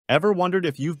Ever wondered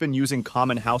if you've been using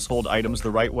common household items the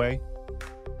right way?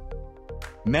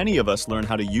 Many of us learn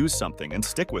how to use something and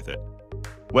stick with it.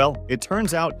 Well, it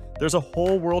turns out there's a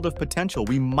whole world of potential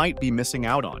we might be missing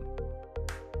out on.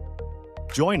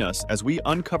 Join us as we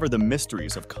uncover the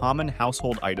mysteries of common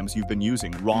household items you've been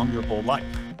using wrong your whole life.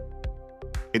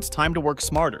 It's time to work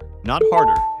smarter, not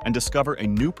harder, and discover a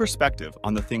new perspective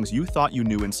on the things you thought you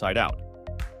knew inside out.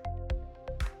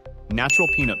 Natural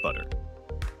peanut butter.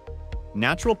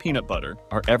 Natural peanut butter,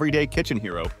 our everyday kitchen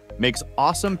hero, makes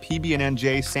awesome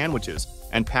PB&J sandwiches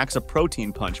and packs a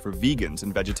protein punch for vegans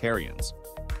and vegetarians.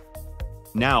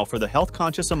 Now, for the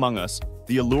health-conscious among us,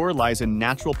 the allure lies in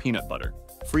natural peanut butter,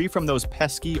 free from those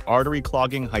pesky,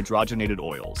 artery-clogging hydrogenated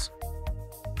oils.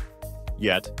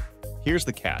 Yet, here's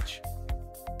the catch.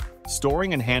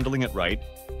 Storing and handling it right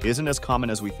isn't as common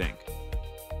as we think.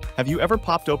 Have you ever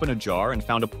popped open a jar and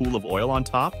found a pool of oil on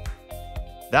top?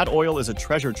 That oil is a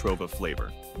treasure trove of flavor,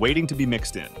 waiting to be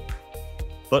mixed in.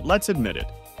 But let's admit it,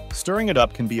 stirring it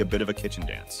up can be a bit of a kitchen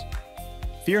dance.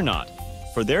 Fear not,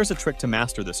 for there's a trick to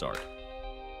master this art.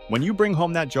 When you bring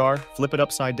home that jar, flip it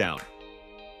upside down.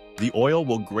 The oil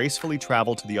will gracefully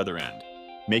travel to the other end,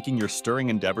 making your stirring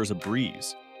endeavors a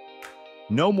breeze.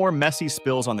 No more messy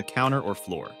spills on the counter or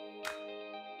floor.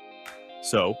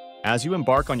 So, as you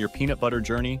embark on your peanut butter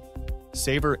journey,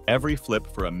 savor every flip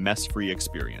for a mess-free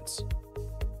experience.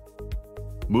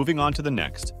 Moving on to the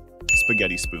next,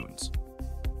 spaghetti spoons.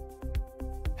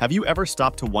 Have you ever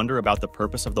stopped to wonder about the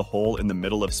purpose of the hole in the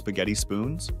middle of spaghetti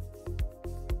spoons?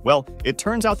 Well, it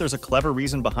turns out there's a clever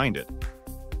reason behind it.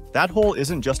 That hole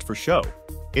isn't just for show.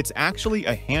 It's actually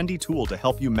a handy tool to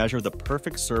help you measure the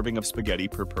perfect serving of spaghetti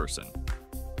per person.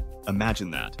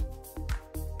 Imagine that.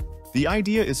 The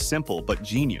idea is simple but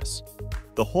genius.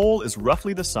 The hole is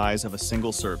roughly the size of a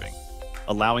single serving,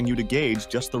 allowing you to gauge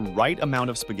just the right amount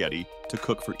of spaghetti to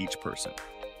cook for each person.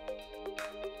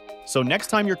 So next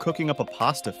time you're cooking up a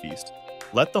pasta feast,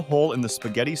 let the hole in the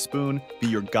spaghetti spoon be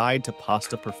your guide to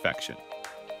pasta perfection.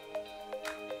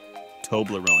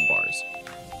 Toblerone bars.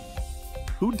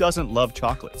 Who doesn't love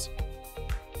chocolates?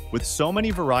 With so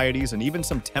many varieties and even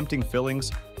some tempting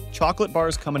fillings, chocolate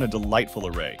bars come in a delightful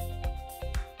array.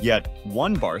 Yet,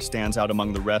 one bar stands out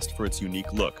among the rest for its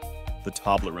unique look, the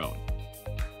Toblerone.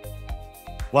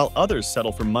 While others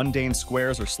settle for mundane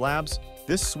squares or slabs,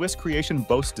 this Swiss creation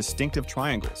boasts distinctive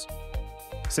triangles.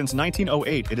 Since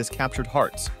 1908, it has captured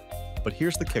hearts. But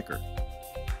here's the kicker.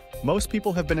 Most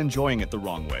people have been enjoying it the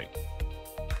wrong way.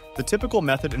 The typical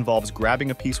method involves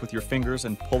grabbing a piece with your fingers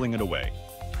and pulling it away.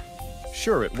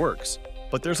 Sure, it works,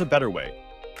 but there's a better way.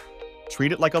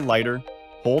 Treat it like a lighter,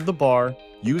 hold the bar,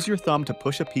 use your thumb to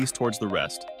push a piece towards the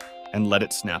rest, and let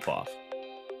it snap off.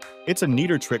 It's a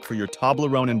neater trick for your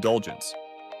Toblerone indulgence.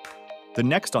 The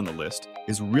next on the list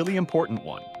is a really important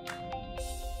one.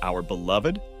 Our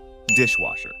beloved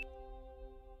dishwasher.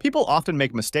 People often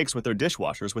make mistakes with their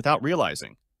dishwashers without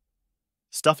realizing.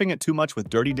 Stuffing it too much with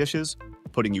dirty dishes,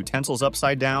 putting utensils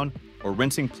upside down, or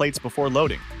rinsing plates before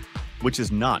loading, which is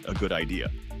not a good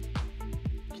idea.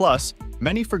 Plus,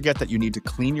 many forget that you need to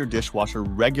clean your dishwasher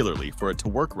regularly for it to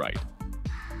work right.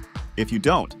 If you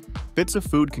don't, bits of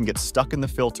food can get stuck in the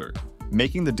filter,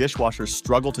 making the dishwasher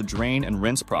struggle to drain and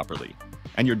rinse properly,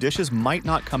 and your dishes might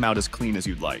not come out as clean as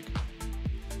you'd like.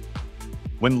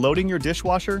 When loading your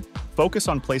dishwasher, focus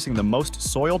on placing the most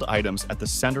soiled items at the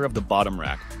center of the bottom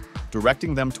rack,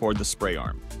 directing them toward the spray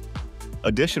arm.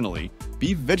 Additionally,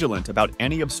 be vigilant about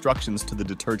any obstructions to the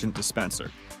detergent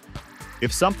dispenser.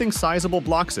 If something sizable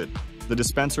blocks it, the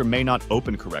dispenser may not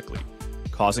open correctly,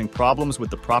 causing problems with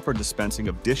the proper dispensing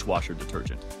of dishwasher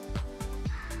detergent.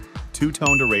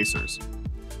 Two-toned erasers.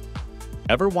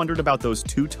 Ever wondered about those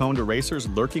two-toned erasers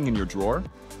lurking in your drawer?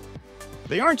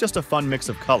 They aren't just a fun mix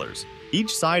of colors.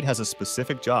 Each side has a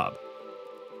specific job.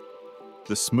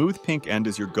 The smooth pink end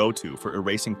is your go-to for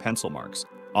erasing pencil marks,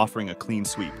 offering a clean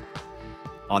sweep.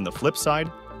 On the flip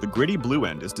side, the gritty blue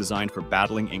end is designed for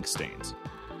battling ink stains.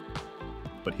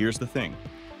 But here's the thing.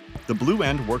 The blue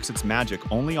end works its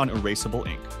magic only on erasable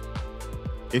ink.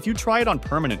 If you try it on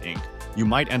permanent ink, you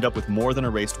might end up with more than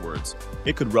erased words.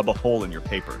 It could rub a hole in your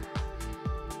paper.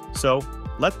 So,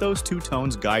 let those two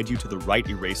tones guide you to the right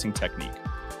erasing technique.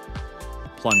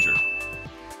 Plunger.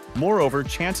 Moreover,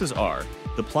 chances are,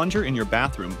 the plunger in your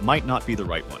bathroom might not be the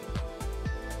right one.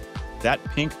 That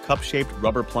pink cup-shaped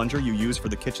rubber plunger you use for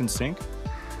the kitchen sink?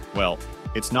 Well,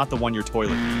 it's not the one your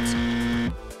toilet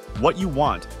needs. What you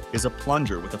want is a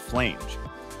plunger with a flange,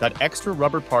 that extra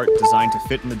rubber part designed to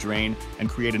fit in the drain and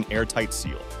create an airtight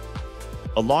seal.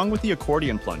 Along with the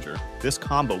accordion plunger, this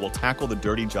combo will tackle the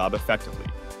dirty job effectively.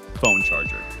 Phone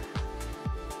charger.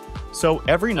 So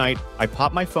every night, I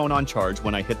pop my phone on charge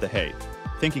when I hit the hay,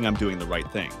 thinking I'm doing the right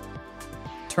thing.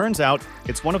 Turns out,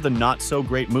 it's one of the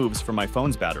not-so-great moves for my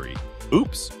phone's battery.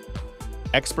 Oops!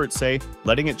 Experts say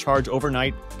letting it charge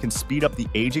overnight can speed up the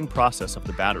aging process of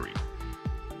the battery.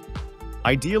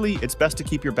 Ideally, it's best to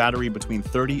keep your battery between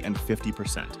 30 and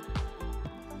 50%.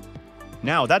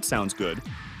 Now, that sounds good,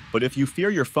 but if you fear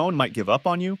your phone might give up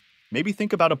on you, maybe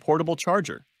think about a portable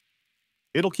charger.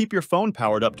 It'll keep your phone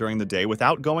powered up during the day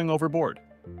without going overboard.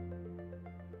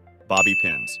 Bobby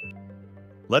pins.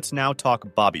 Let's now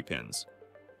talk bobby pins.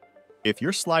 If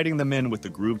you're sliding them in with the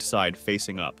grooved side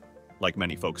facing up, like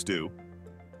many folks do,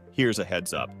 here's a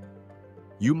heads up.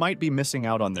 You might be missing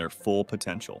out on their full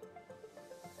potential.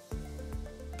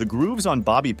 The grooves on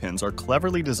bobby pins are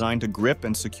cleverly designed to grip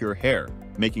and secure hair,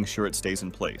 making sure it stays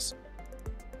in place.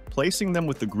 Placing them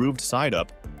with the grooved side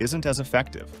up isn't as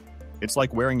effective. It's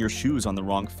like wearing your shoes on the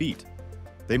wrong feet.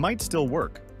 They might still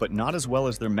work, but not as well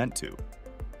as they're meant to.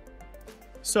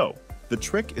 So, the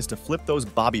trick is to flip those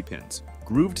bobby pins,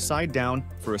 grooved side down,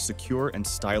 for a secure and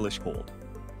stylish hold.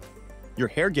 Your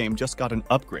hair game just got an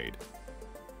upgrade.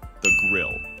 The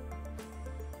grill.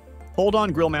 Hold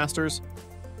on, grill masters.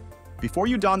 Before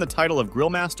you don the title of grill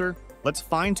master, let's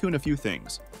fine-tune a few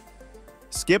things.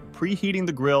 Skip preheating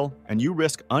the grill and you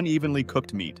risk unevenly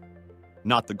cooked meat.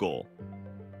 Not the goal.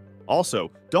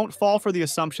 Also, don't fall for the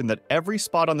assumption that every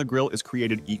spot on the grill is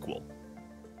created equal.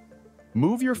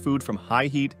 Move your food from high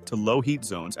heat to low heat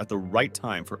zones at the right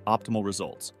time for optimal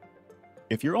results.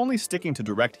 If you're only sticking to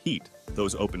direct heat,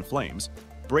 those open flames,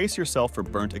 brace yourself for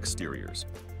burnt exteriors.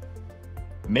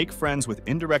 Make friends with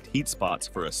indirect heat spots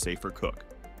for a safer cook.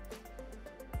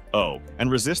 Oh, and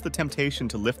resist the temptation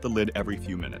to lift the lid every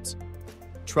few minutes.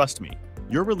 Trust me,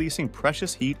 you're releasing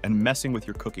precious heat and messing with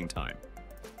your cooking time.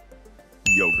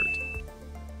 Yogurt.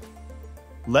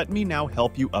 Let me now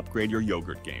help you upgrade your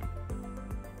yogurt game.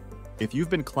 If you've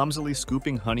been clumsily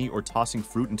scooping honey or tossing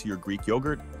fruit into your Greek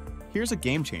yogurt, here's a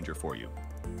game changer for you.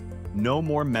 No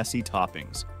more messy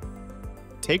toppings.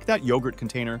 Take that yogurt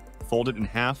container, fold it in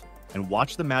half, and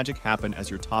watch the magic happen as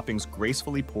your toppings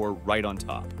gracefully pour right on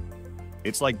top.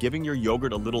 It's like giving your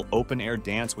yogurt a little open-air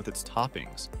dance with its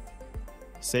toppings.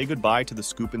 Say goodbye to the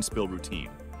scoop and spill routine.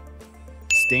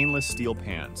 Stainless steel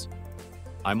pans.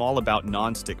 I'm all about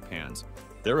non-stick pans.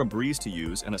 They're a breeze to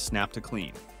use and a snap to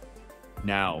clean.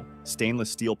 Now,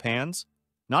 stainless steel pans?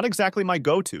 Not exactly my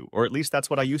go-to, or at least that's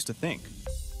what I used to think.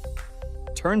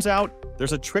 Turns out,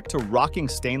 there's a trick to rocking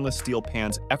stainless steel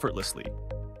pans effortlessly.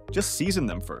 Just season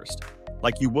them first,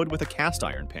 like you would with a cast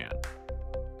iron pan.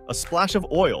 A splash of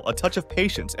oil, a touch of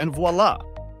patience, and voila!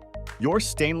 Your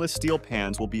stainless steel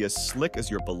pans will be as slick as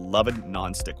your beloved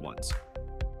non-stick ones.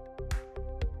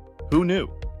 Who knew?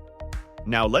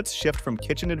 Now let's shift from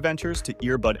kitchen adventures to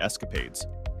earbud escapades.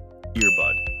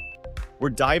 Earbud.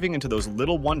 We're diving into those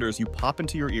little wonders you pop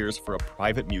into your ears for a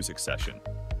private music session.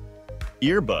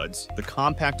 Earbuds, the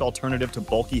compact alternative to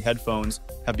bulky headphones,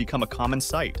 have become a common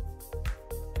sight.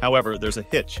 However, there's a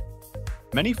hitch.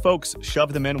 Many folks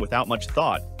shove them in without much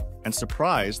thought, and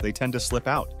surprised they tend to slip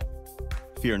out.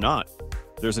 Fear not,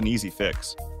 there's an easy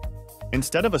fix.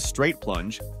 Instead of a straight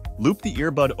plunge, loop the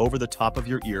earbud over the top of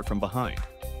your ear from behind.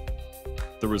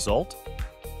 The result?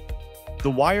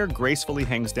 The wire gracefully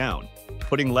hangs down,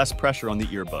 putting less pressure on the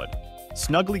earbud,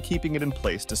 snugly keeping it in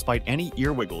place despite any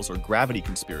ear wiggles or gravity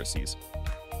conspiracies.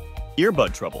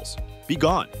 Earbud troubles, be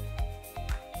gone!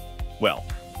 Well,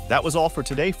 that was all for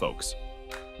today, folks.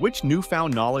 Which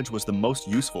newfound knowledge was the most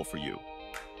useful for you?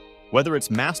 Whether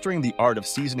it's mastering the art of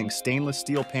seasoning stainless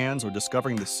steel pans or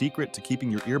discovering the secret to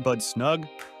keeping your earbuds snug,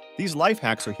 these life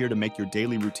hacks are here to make your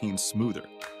daily routine smoother.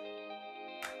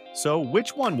 So,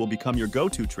 which one will become your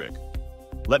go-to trick?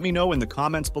 Let me know in the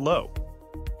comments below.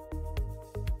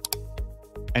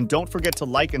 And don't forget to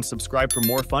like and subscribe for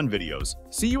more fun videos.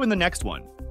 See you in the next one.